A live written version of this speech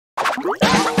A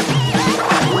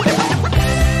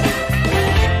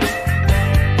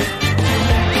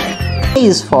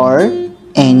is for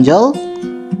angel,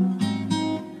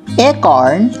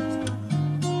 acorn,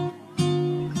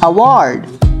 award.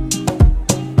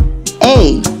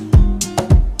 A,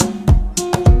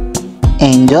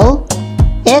 angel,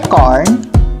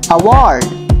 acorn, award.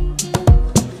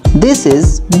 This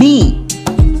is B.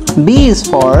 B is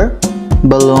for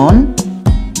balloon,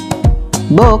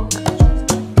 book,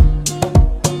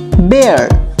 bear.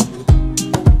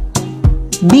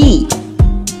 B,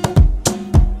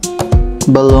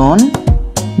 balloon,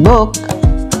 book,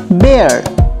 bear.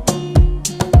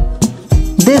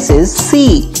 This is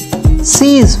C.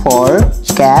 C is for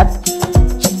cap,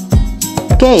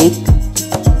 cake,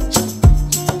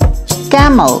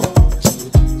 camel.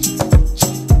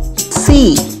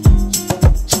 C,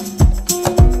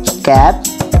 cap,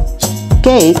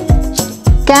 cake,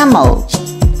 camel.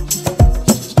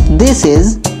 This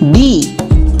is D.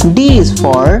 D is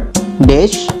for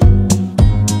dish,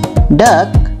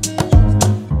 duck,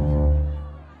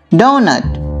 donut.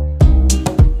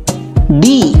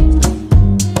 D,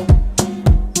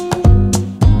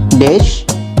 dish,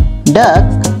 duck,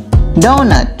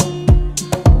 donut.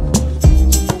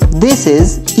 This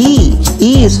is E.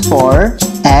 E is for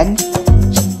egg,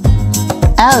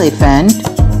 elephant,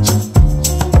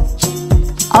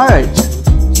 earth.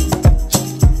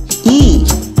 E,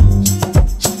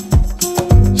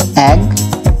 egg,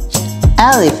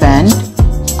 elephant,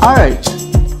 earth.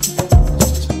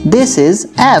 This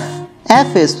is F.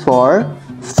 F is for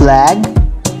flag,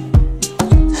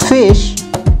 fish,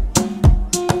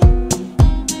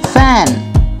 fan.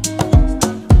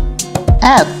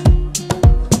 F,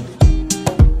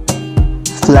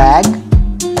 flag,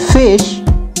 fish,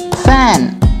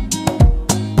 fan.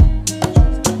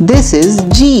 This is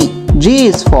G. G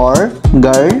is for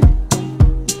girl,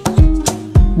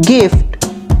 gift,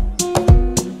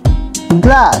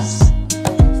 glass.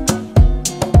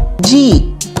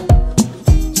 G,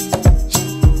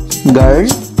 girl,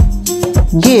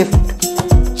 gift,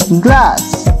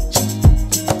 glass.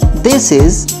 This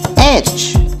is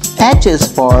H. H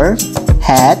is for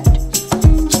hat,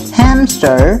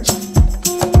 hamster,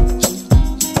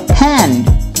 hand.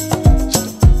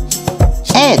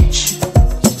 H,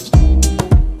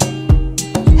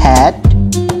 hat,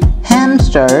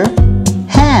 hamster,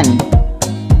 hand.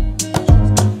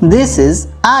 This is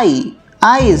I.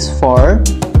 I is for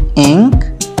ink,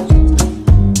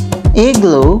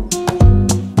 igloo,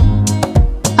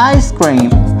 ice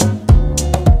cream.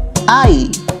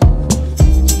 I,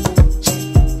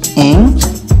 ink,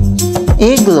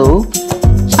 igloo,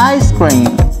 ice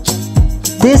cream.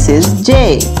 This is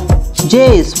J.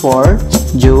 J is for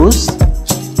juice,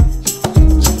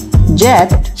 jet,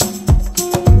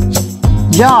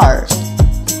 jar.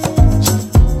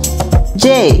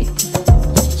 J,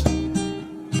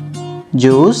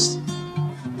 juice,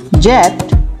 jet,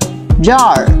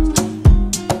 jar.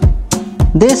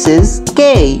 This is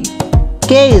K.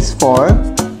 K is for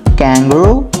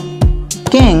kangaroo,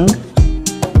 king,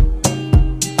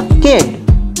 kid.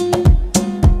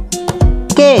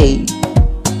 K,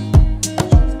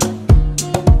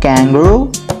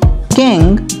 kangaroo,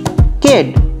 king,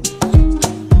 kid.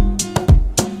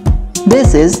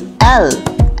 This is L.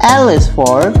 L is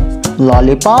for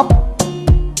lollipop,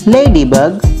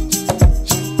 ladybug,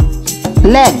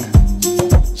 leg.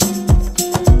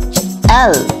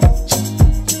 L,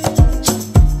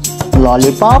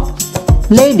 lollipop,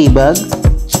 ladybug,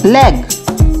 leg.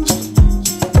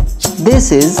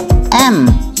 This is M.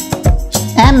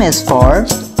 M is for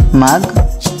mug,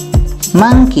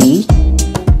 monkey,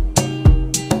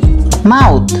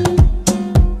 mouth.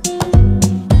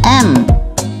 M,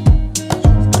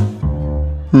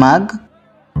 mug,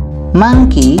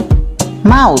 monkey,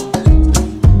 mouth.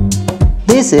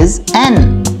 This is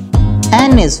N.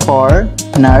 N is for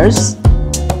nurse,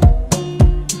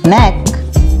 neck,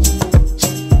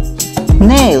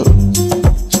 nail.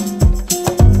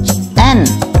 N,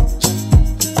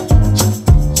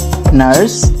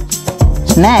 nurse,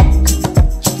 neck,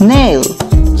 nail.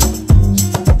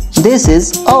 This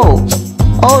is O.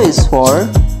 O is for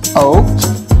oak,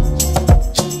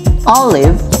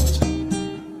 olive,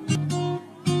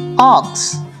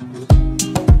 ox.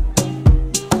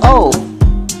 O,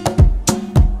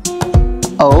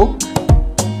 oak,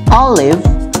 olive,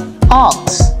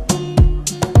 ox.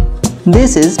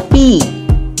 This is P.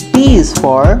 P is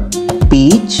for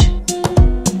peach,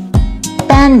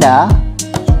 panda,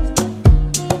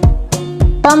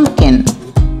 pumpkin.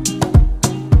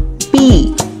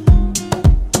 P,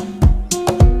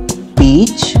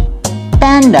 peach,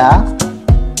 panda,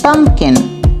 pumpkin.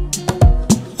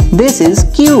 This is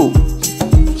Q.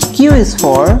 Q is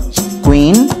for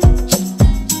queen,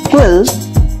 quill,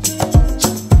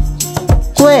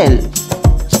 quail.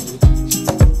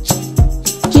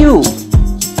 Q.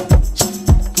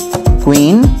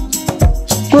 Queen,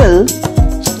 quill,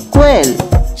 quail.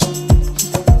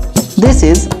 This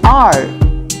is R.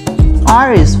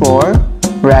 R is for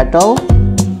rattle,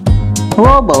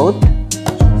 robot,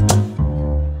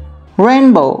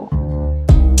 rainbow.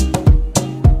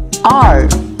 R.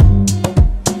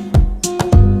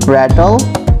 Rattle,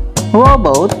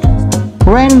 robot,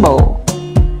 rainbow.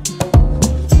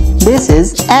 This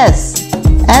is S.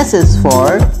 S is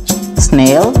for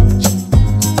snail,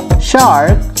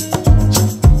 shark,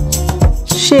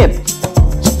 ship.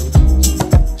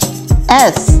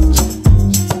 S.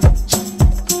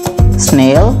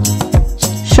 Snail,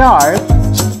 shark,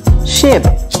 ship.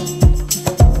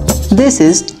 This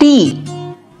is T.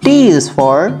 T is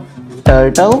for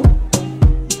turtle,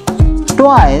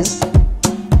 twice,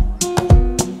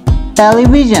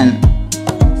 television.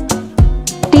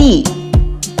 T.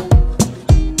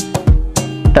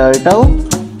 Turtle,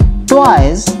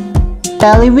 twice,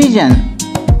 television.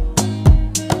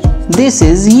 This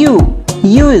is U.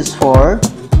 U is for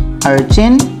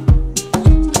urchin,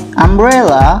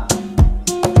 umbrella,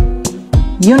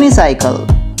 unicycle.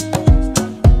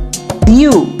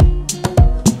 U.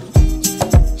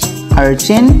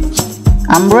 Urchin,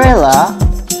 umbrella,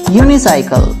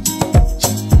 unicycle.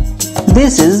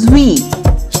 This is V.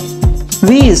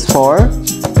 V is for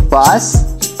vase,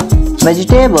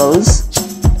 vegetables,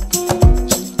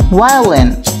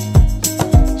 violin.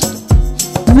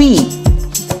 V.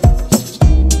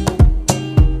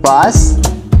 Vase,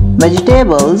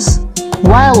 vegetables,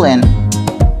 violin.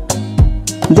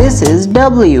 This is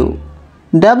W.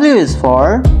 W is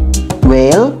for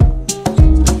whale,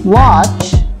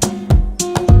 watch,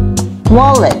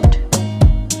 wallet.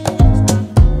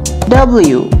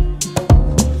 W.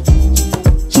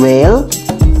 Whale,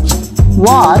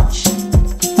 watch,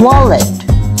 wallet.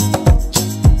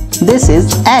 This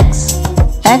is X.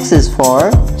 X is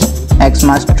for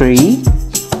Xmas tree,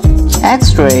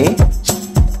 X-ray,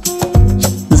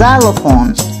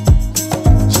 xylophone.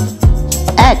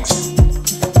 X.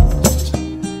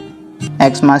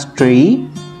 Xmas tree,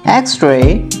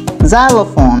 X-ray,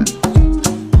 xylophone.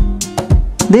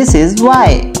 This is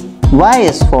Y. Y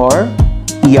is for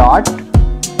yacht,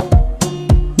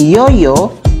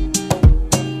 yo-yo,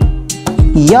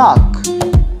 yak.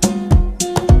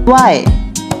 Y.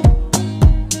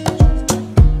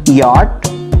 Yacht,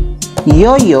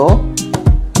 yo-yo,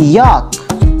 yak.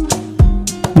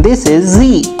 This is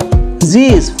Z.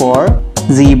 Z is for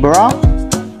zebra,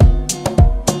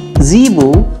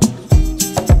 zebu,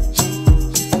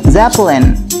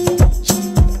 zeppelin.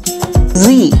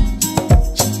 Z.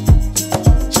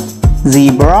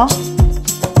 Zebra,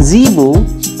 zebu,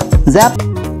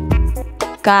 zeppelin.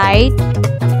 Kite,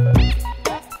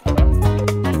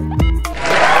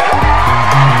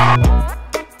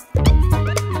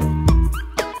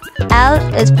 L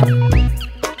is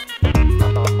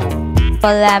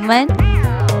for lemon,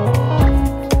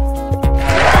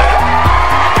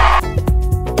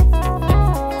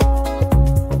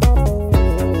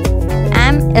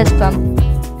 M is for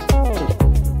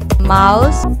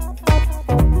mouse,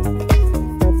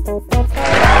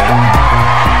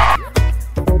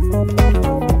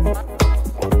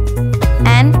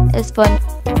 N is for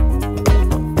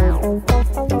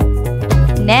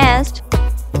nest,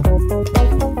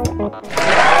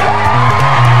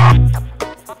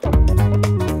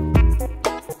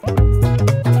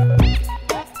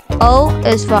 O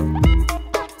is for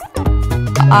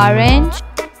orange,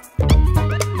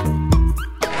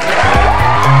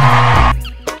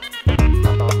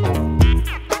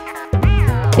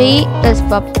 P is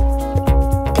for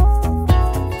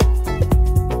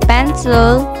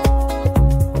pencil,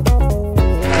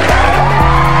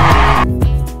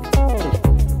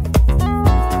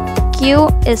 Q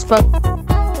is for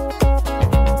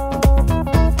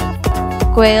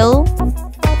quill,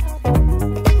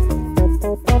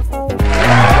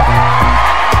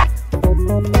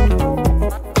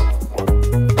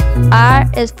 R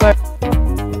is for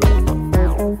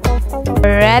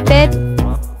rabbit,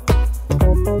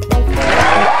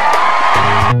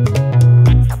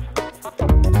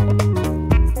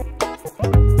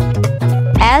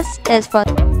 S is for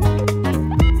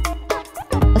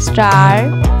star,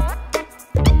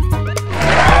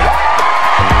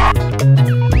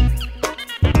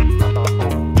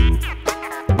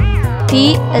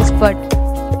 T is for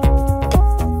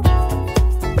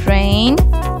train,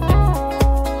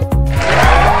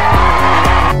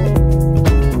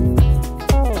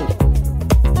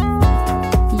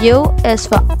 U is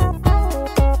for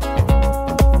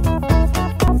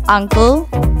uncle.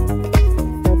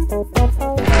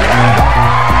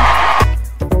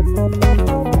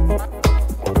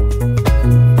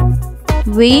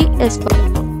 V is for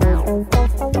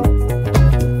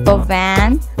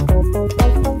van.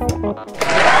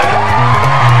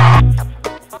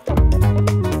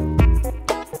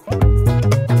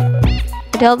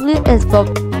 W is for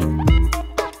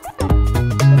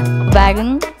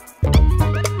wagon.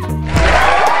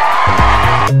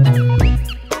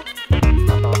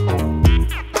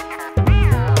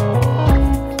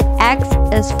 X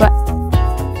is for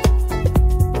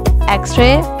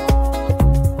X-ray.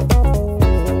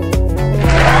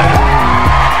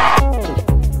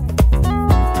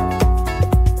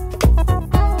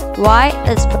 Y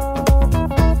is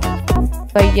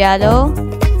for yellow.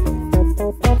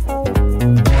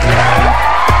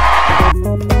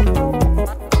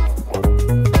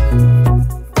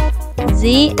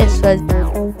 Z is for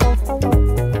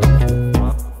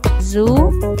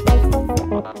zoo.